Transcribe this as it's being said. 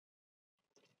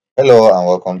Hello and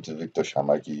welcome to Victor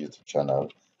Shamaki YouTube channel.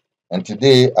 And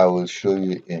today I will show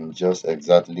you in just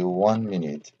exactly 1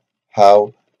 minute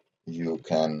how you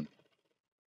can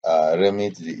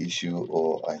remedy the issue,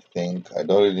 or I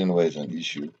don't really know where it's an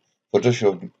issue.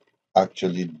 Photoshop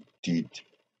actually did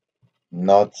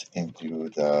not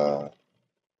include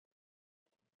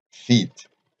feet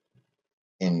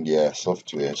in their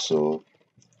software, so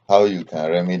how you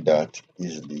can remedy that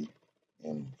easily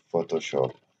in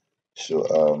Photoshop.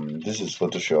 So this is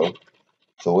Photoshop.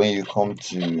 So when you come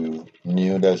to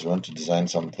new, that you want to design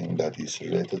something that is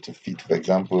related to feet, for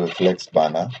example, a flex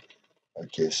banner.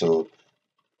 Okay, so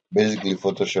basically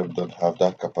Photoshop don't have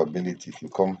that capability. If you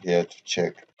come here to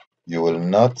check, you will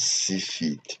not see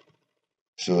feet.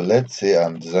 So let's say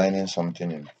I'm designing something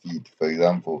in feet, for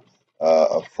example,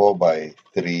 a 4 by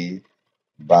 3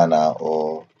 banner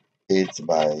or 8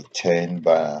 by 10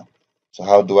 banner. So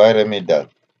how do I remedy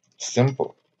that?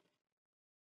 Simple.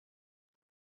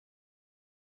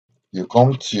 You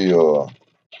come to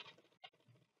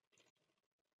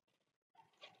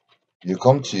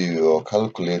your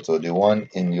calculator, the one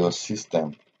in your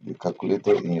system, the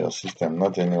calculator in your system,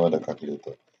 not any other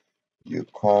calculator. You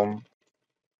come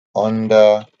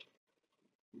under,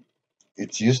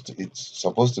 it's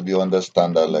supposed to be under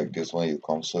standard like this when you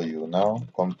come. So you now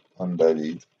come under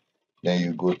it, then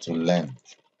you go to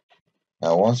length.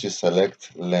 Now once you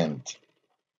select length,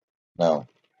 now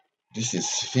this is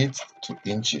feet to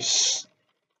inches.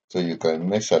 So you can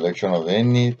make selection of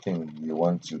anything you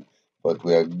want to, but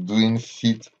we are doing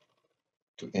feet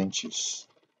to inches.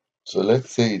 So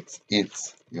let's say it's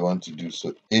 8 you want to do.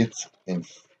 So 8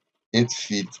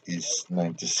 feet is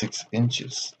 96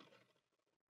 inches.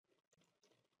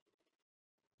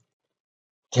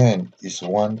 10 is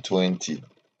 120.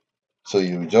 So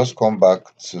you just come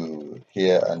back to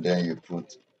here and then you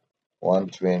put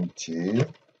 120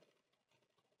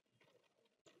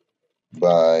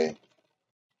 by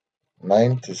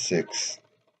 96.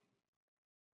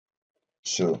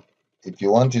 So if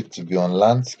you want it to be on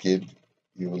landscape,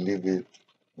 you will leave it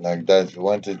like that. If you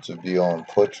want it to be on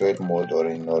portrait mode or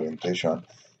in orientation,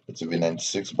 it will be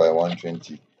 96 by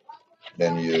 120.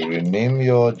 Then you rename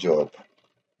your job.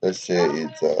 Let's say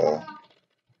it's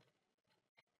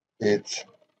 8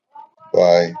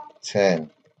 by 10.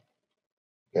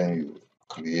 Then you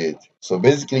create. So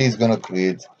basically it's going to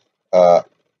create uh,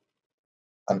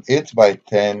 an 8 by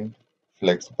 10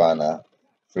 flex banner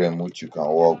frame which you can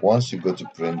work. Once you go to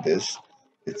print this,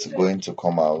 it's going to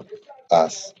come out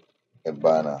as a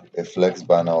banner, a flex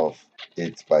banner of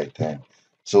 8 by 10.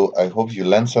 So I hope you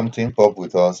learned something. Pop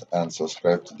with us and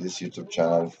subscribe to this YouTube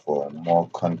channel for more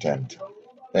content.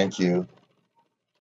 Thank you.